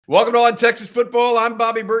Welcome to On Texas Football. I'm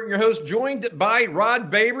Bobby Burton, your host, joined by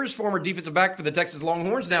Rod Babers, former defensive back for the Texas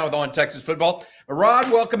Longhorns, now with On Texas Football.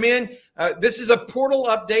 Rod, welcome in. This is a portal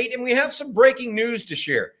update, and we have some breaking news to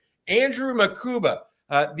share. Andrew Mukuba,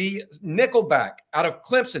 the nickelback out of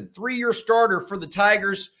Clemson, 3-year starter for the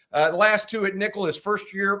Tigers, the last two at nickel, his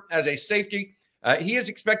first year as a safety. He is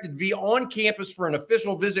expected to be on campus for an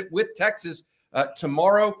official visit with Texas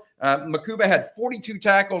tomorrow. Mukuba had 42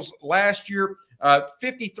 tackles last year.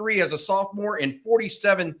 53 as a sophomore and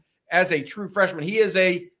 47 as a true freshman. He is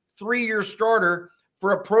a 3-year starter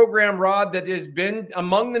for a program, Rod, that has been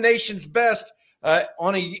among the nation's best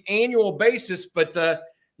on an annual basis. But, the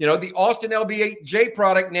Austin LBJ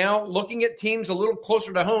product now looking at teams a little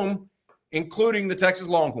closer to home, including the Texas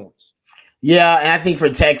Longhorns. Yeah, and I think for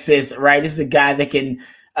Texas, right, this is a guy that can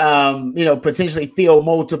potentially fill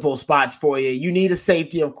multiple spots for you. You need a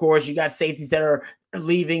safety, of course. You got safeties that are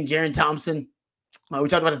leaving. Jaron Thompson. We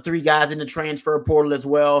talked about the 3 guys in the transfer portal as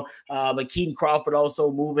well, but Keaton Crawford also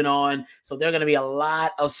moving on. So there are going to be a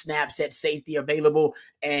lot of snaps at safety available,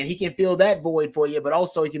 and he can fill that void for you, but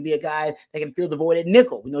also he can be a guy that can fill the void at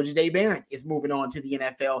nickel. We know Jahdae Barron is moving on to the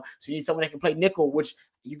NFL, so you need someone that can play nickel, which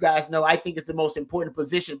you guys know I think is the most important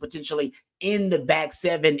position potentially in the back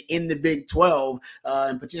 7 in the Big 12,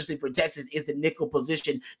 and potentially for Texas is the nickel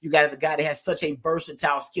position. You got a guy that has such a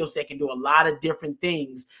versatile skill set, can do a lot of different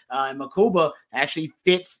things, and Mukuba actually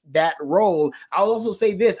fits that role. I'll also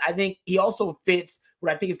say this. I think he also fits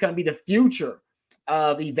what I think is going to be the future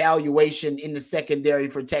of evaluation in the secondary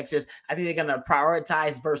for Texas. I think they're going to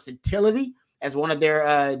prioritize versatility as one of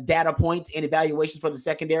their data points in evaluations for the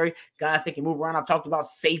secondary. Guys that can move around. I've talked about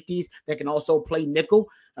safeties that can also play nickel.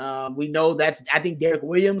 We know I think Derek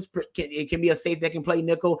Williams can be a safety that can play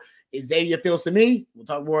nickel. Xavier Filsaime, we'll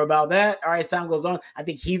talk more about that. All right, as time goes on, I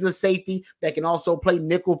think he's a safety that can also play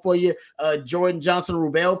nickel for you. Jordan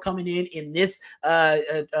Johnson-Rubel coming in this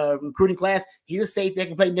recruiting class. He's a safety that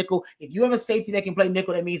can play nickel. If you have a safety that can play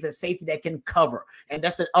nickel, that means a safety that can cover. And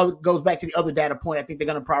goes back to the other data point. I think they're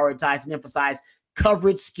going to prioritize and emphasize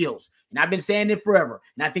coverage skills. And I've been saying it forever.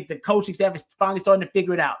 And I think the coaching staff is finally starting to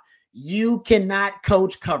figure it out. You cannot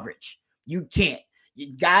coach coverage. You can't.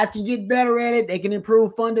 You guys can get better at it. They can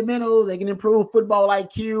improve fundamentals. They can improve football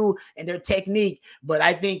IQ and their technique. But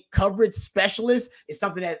I think coverage specialist is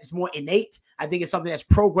something that is more innate. I think it's something that's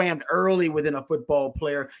programmed early within a football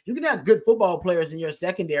player. You can have good football players in your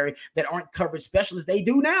secondary that aren't coverage specialists. They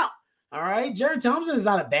do now. All right. Jaron Thompson is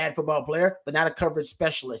not a bad football player, but not a coverage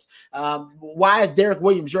specialist. Why is Derek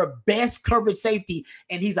Williams your best coverage safety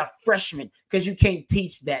and he's a freshman? Because you can't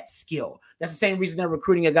teach that skill. That's the same reason they're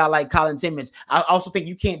recruiting a guy like Colin Simmons. I also think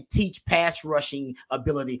you can't teach pass rushing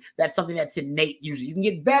ability. That's something that's innate usually. You can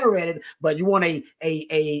get better at it, but you want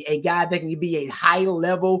a guy that can be a high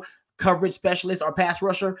level coverage specialist or pass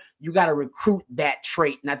rusher. You got to recruit that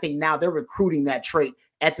trait. And I think now they're recruiting that trait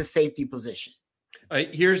at the safety position.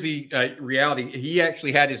 Here's the reality. He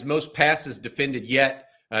actually had his most passes defended yet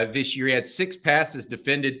this year. He had 6 passes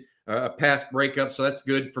defended, a pass breakup, so that's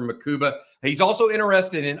good for Mukuba. He's also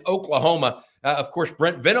interested in Oklahoma. Of course,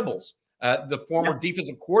 Brent Venables, the former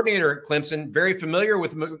defensive coordinator at Clemson, very familiar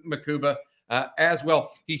with Mukuba as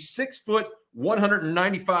well. He's 6 foot,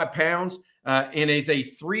 195 pounds, and is a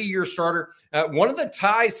 3-year starter. One of the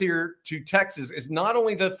ties here to Texas is not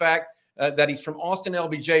only the fact that he's from Austin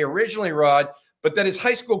LBJ originally, Rod, but that his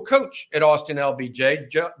high school coach at Austin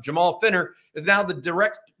LBJ, Jamal Finner, is now the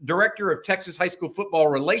director of Texas high school football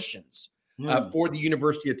relations for the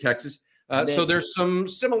University of Texas. So there's some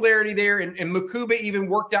similarity there. And Mukuba even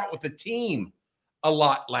worked out with the team a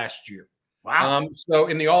lot last year. Wow. So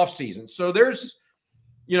in the offseason. So there's,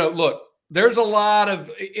 there's a lot of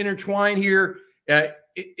intertwine here.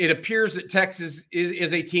 It appears that Texas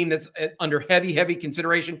is a team that's under heavy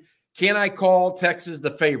consideration. Can I call Texas the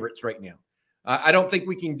favorites right now? I don't think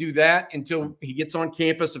we can do that until he gets on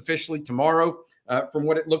campus officially tomorrow, from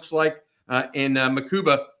what it looks like. And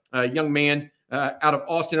Mukuba, a young man out of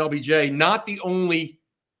Austin LBJ, not the only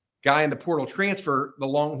guy in the portal transfer the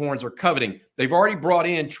Longhorns are coveting. They've already brought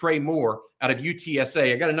in Trey Moore out of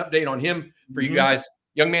UTSA. I got an update on him for you guys.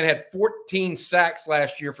 Young man had 14 sacks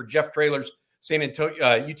last year for Jeff Traylor's San Antonio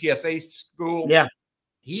UTSA school. Yeah.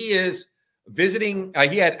 He is visiting.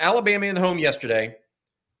 He had Alabama in the home yesterday,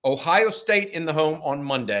 Ohio State in the home on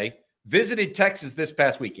Monday, visited Texas this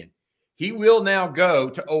past weekend. He will now go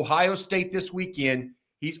to Ohio State this weekend.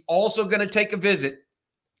 He's also going to take a visit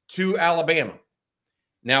to Alabama.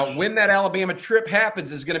 Now, when that Alabama trip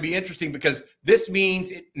happens is going to be interesting because this means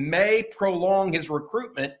it may prolong his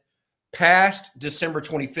recruitment past December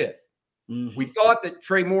 25th. We thought that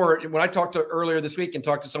Trey Moore, when I talked to earlier this week and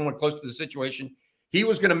talked to someone close to the situation, he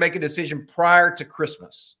was going to make a decision prior to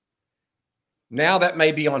Christmas. Now that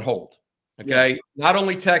may be on hold. Okay. Yeah. Not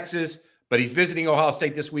only Texas, but he's visiting Ohio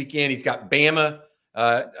State this weekend. He's got Bama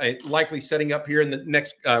likely setting up here in the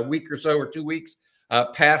next week or so, or 2 weeks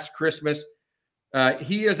past Christmas.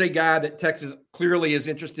 He is a guy that Texas clearly is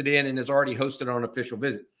interested in and has already hosted on an official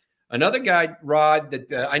visit. Another guy, Rod,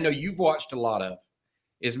 that I know you've watched a lot of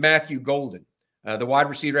is Matthew Golden, the wide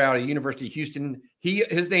receiver out of the University of Houston.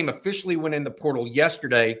 His name officially went in the portal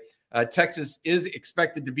yesterday. Texas is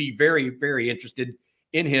expected to be very, very interested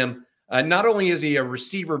in him. Not only is he a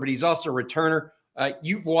receiver, but he's also a returner.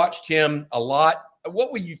 You've watched him a lot.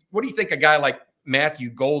 What do you think a guy like Matthew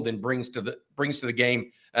Golden brings to the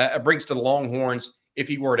game, brings to the Longhorns if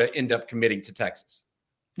he were to end up committing to Texas?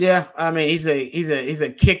 Yeah, I mean, he's a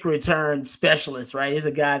kick return specialist, right? He's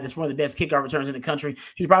a guy that's one of the best kickoff returners in the country.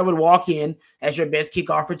 He probably would walk in as your best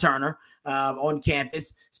kickoff returner on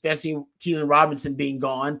campus, especially Keelan Robinson being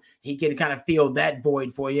gone. He can kind of fill that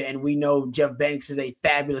void for you. And we know Jeff Banks is a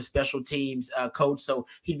fabulous special teams coach, so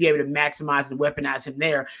he'd be able to maximize and weaponize him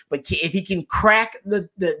there. But if he can crack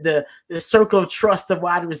the circle of trust of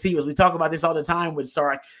wide receivers, we talk about this all the time with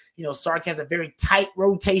Sark. You know, Sark has a very tight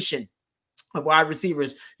rotation of wide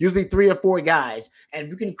receivers, usually 3 or 4 guys. And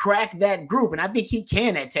if you can crack that group, and I think he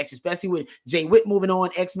can at Texas, especially with Jay Witt moving on,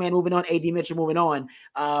 X-Man moving on, A.D. Mitchell moving on,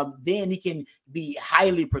 then he can be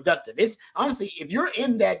highly productive. It's honestly, if you're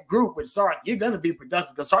in that group with Sark, you're going to be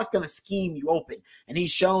productive because Sark's going to scheme you open. And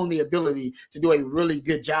he's shown the ability to do a really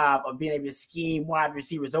good job of being able to scheme wide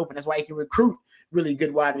receivers open. That's why he can recruit really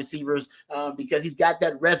good wide receivers because he's got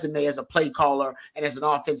that resume as a play caller and as an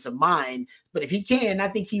offensive mind. But if he can, I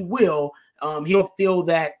think he will. He'll fill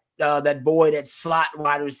that void at slot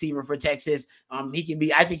wide receiver for Texas. I think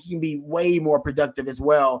he can be way more productive as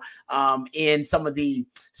well in some of the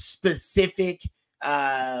specific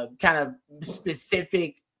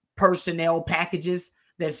personnel packages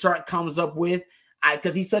that Sark comes up with.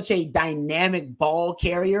 Because he's such a dynamic ball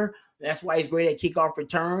carrier. That's why he's great at kickoff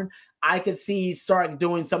return. I could see Sark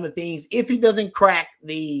doing some of the things if he doesn't crack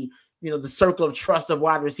the circle of trust of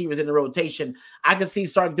wide receivers in the rotation. I could see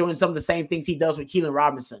Sark doing some of the same things he does with Keelan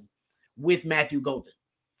Robinson, with Matthew Golden,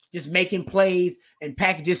 just making plays and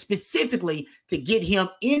packages specifically to get him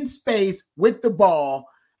in space with the ball.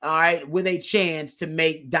 All right, with a chance to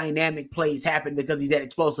make dynamic plays happen because he's that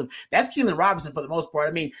explosive. That's Keelan Robinson for the most part.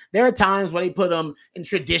 I mean, there are times when they put him in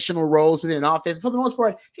traditional roles within an offense. For the most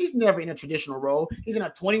part, he's never in a traditional role. He's in a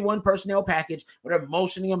 21 personnel package where they're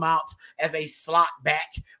motioning him out as a slot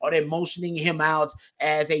back or they're motioning him out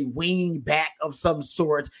as a wing back of some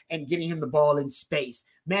sort and getting him the ball in space.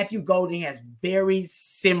 Matthew Golden has very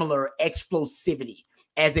similar explosivity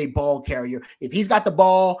as a ball carrier. If he's got the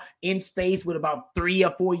ball in space with about 3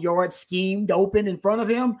 or 4 yards schemed open in front of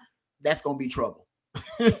him, that's going to be trouble.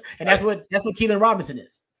 And that's what Keelan Robinson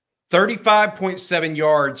is. 35.7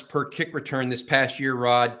 yards per kick return this past year,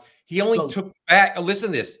 Rod. He only took back,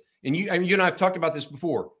 listen to this, and you and I have talked about this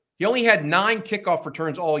before. He only had 9 kickoff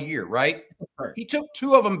returns all year, right? He took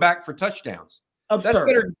 2 of them back for touchdowns.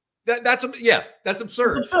 Absurd. That's absurd. That's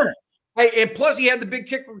absurd. Hey, and plus he had the big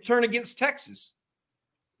kick return against Texas.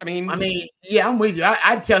 I mean, yeah, I'm with you.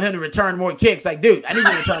 I'd tell him to return more kicks. Like, dude, I need you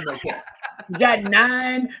to return more kicks. You got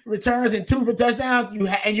 9 returns and 2 for touchdowns.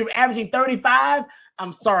 And you're averaging 35.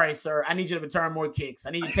 I'm sorry, sir. I need you to return more kicks. I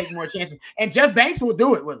need you to take more chances. And Jeff Banks will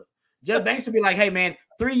do it with him. Jeff Banks will be like, hey, man,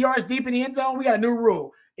 3 yards deep in the end zone, we got a new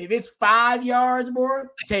rule. If it's 5 yards more,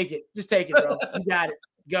 take it. Just take it, bro. You got it.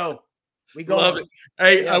 Go. We go. Love it.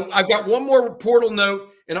 Hey, yeah. I've got one more portal note,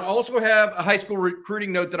 and I also have a high school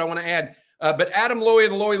recruiting note that I want to add. But Adam Lowy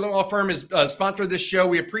of the Lowy Law Firm is sponsor of this show.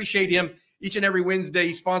 We appreciate him each and every Wednesday.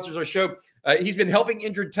 He sponsors our show. He's been helping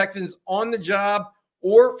injured Texans on the job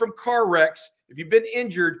or from car wrecks. If you've been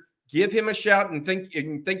injured, give him a shout and think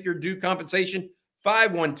you're due compensation.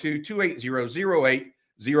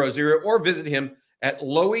 512-280-0800 or visit him at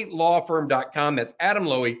loweylawfirm.com. That's Adam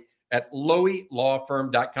Lowy at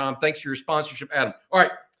loweylawfirm.com. Thanks for your sponsorship, Adam. All right,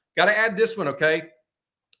 got to add this one, okay?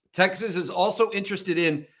 Texas is also interested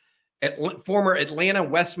in former Atlanta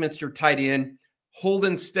Westminster tight end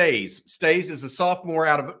Holden Stays. Stays is a sophomore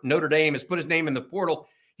out of Notre Dame, has put his name in the portal.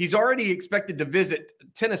 He's already expected to visit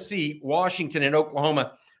Tennessee, Washington, and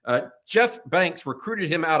Oklahoma. Jeff Banks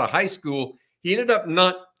recruited him out of high school. He ended up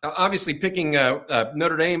not obviously picking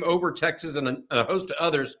Notre Dame over Texas and a host of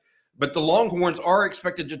others, but the Longhorns are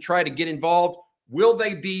expected to try to get involved. Will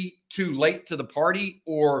they be too late to the party,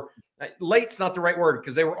 or late's not the right word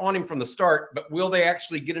because they were on him from the start, but will they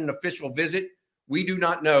actually get an official visit? We do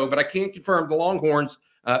not know, but I can confirm the Longhorns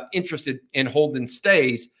interested in Holden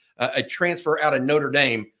Stays, a transfer out of Notre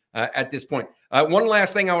Dame. at this point. One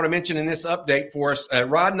last thing I want to mention in this update for us,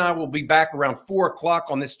 Rod and I will be back around 4 o'clock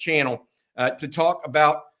on this channel to talk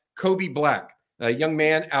about Kobe Black, a young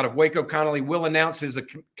man out of Waco. Connolly will announce his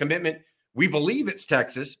commitment. We believe it's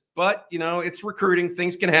Texas, but, it's recruiting.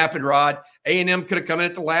 Things can happen, Rod. A&M could have come in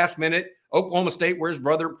at the last minute. Oklahoma State, where his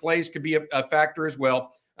brother plays, could be a factor as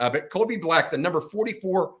well. But Kobe Black, the number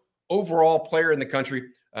 44 overall player in the country,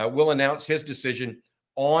 will announce his decision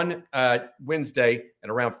on Wednesday at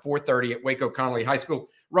around 4:30 at Waco Connolly High School.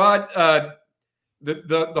 Rod,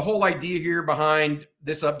 the whole idea here behind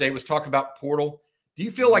this update was talk about portal. Do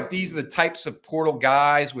you feel like these are the types of portal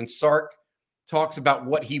guys, when Sark talks about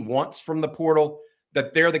what he wants from the portal,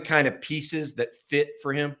 that they're the kind of pieces that fit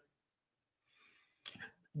for him?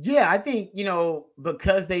 Yeah, I think,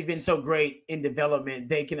 because they've been so great in development,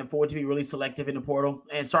 they can afford to be really selective in the portal.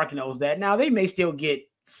 And Sark knows that. Now, they may still get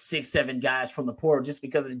 6-7 guys from the portal just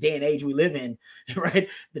because of the day and age we live in, right?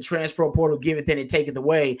 The transfer portal, give it, then it take it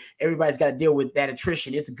away. Everybody's got to deal with that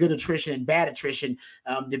attrition. It's good attrition and bad attrition,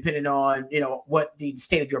 depending on, what the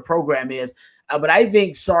state of your program is. But I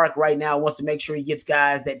think Sark right now wants to make sure he gets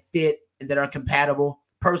guys that fit and that are compatible,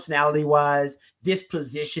 personality-wise,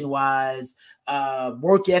 disposition-wise,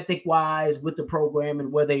 work ethic-wise with the program and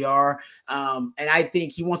where they are. And I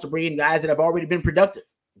think he wants to bring in guys that have already been productive,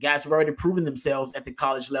 guys who've already proven themselves at the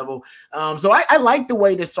college level. So I like the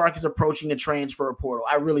way that Sark is approaching the transfer portal.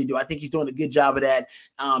 I really do. I think he's doing a good job of that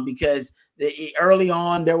because early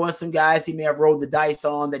on, there was some guys he may have rolled the dice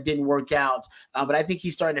on that didn't work out. But I think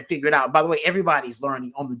he's starting to figure it out. By the way, everybody's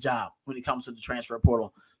learning on the job when it comes to the transfer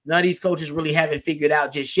portal. None of these coaches really haven't figured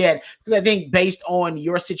out just yet, because I think based on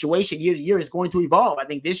your situation, year to year is going to evolve. I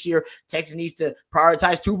think this year, Texas needs to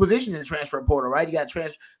prioritize 2 positions in the transfer portal, right? You got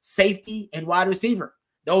safety and wide receiver.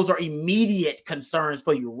 Those are immediate concerns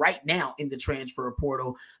for you right now in the transfer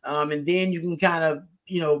portal. And then you can kind of,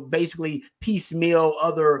 basically piecemeal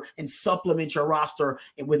and supplement your roster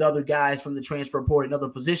with other guys from the transfer portal and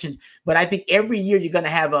other positions. But I think every year you're going to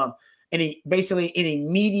have basically an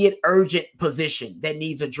immediate urgent position that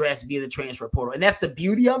needs addressed via the transfer portal. And that's the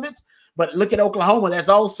beauty of it. But look at Oklahoma. That's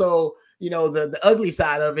also, the ugly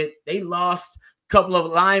side of it. They lost a couple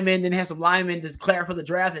of linemen, then had some linemen declare for the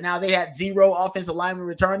draft, and now they had 0 offensive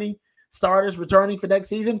linemen starters returning for next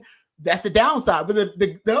season. That's the downside. But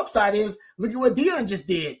the upside is, look at what Deion just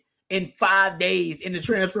did in 5 days in the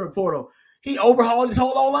transfer portal. He overhauled his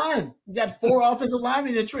whole O-line. You got 4 offensive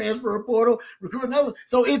linemen in the transfer portal, recruit another.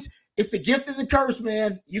 So it's the gift and the curse,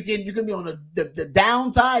 man. You can be on the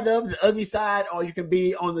downside of the ugly side, or you can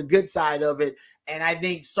be on the good side of it. And I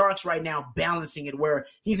think Sark's right now balancing it where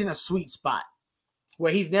he's in a sweet spot,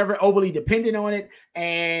 where he's never overly dependent on it,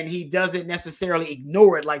 and he doesn't necessarily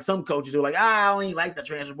ignore it like some coaches do. Like, I don't even like the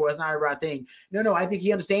transfer portal. It's not a right thing. No, I think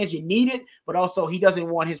he understands you need it, but also he doesn't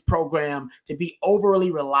want his program to be overly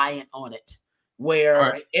reliant on it,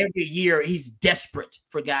 where every year he's desperate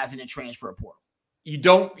for guys in the transfer portal.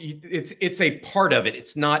 It's a part of it.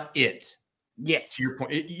 It's not it. Yes. To your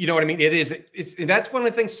point. You know what I mean? It is. And that's one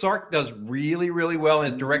of the things Sark does really, really well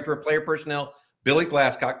as director of player personnel. Billy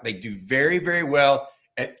Glasscock, they do very, very well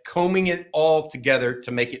at combing it all together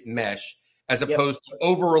to make it mesh, as opposed to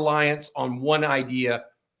over-reliance on one idea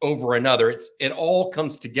over another. It all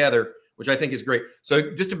comes together, which I think is great.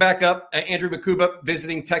 So just to back up, Andrew Mukuba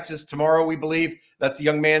visiting Texas tomorrow, we believe. That's the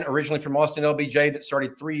young man originally from Austin LBJ that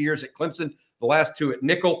started 3 years at Clemson, the last 2 at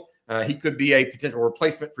nickel. He could be a potential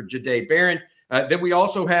replacement for Jahdae Barron. Then we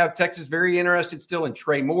also have Texas very interested still in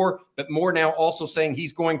Trey Moore, but Moore now also saying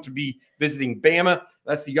he's going to be visiting Bama.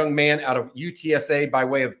 That's the young man out of UTSA by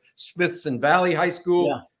way of Smithson Valley High School.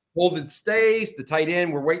 Yeah. Holden Stays, the tight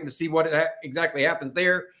end. We're waiting to see what exactly happens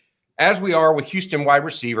there, as we are with Houston wide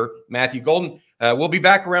receiver Matthew Golden. We'll be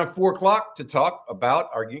back around 4 o'clock to talk about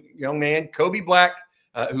our young man, Kobe Black,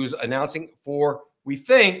 who's announcing for, we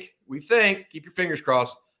think, keep your fingers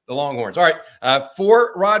crossed, the Longhorns. All right.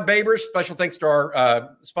 For Rod Babers, special thanks to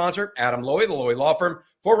our sponsor, Adam Lowy, the Lowy Law Firm.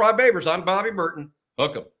 For Rod Babers, I'm Bobby Burton.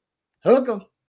 Hook 'em. Hook 'em.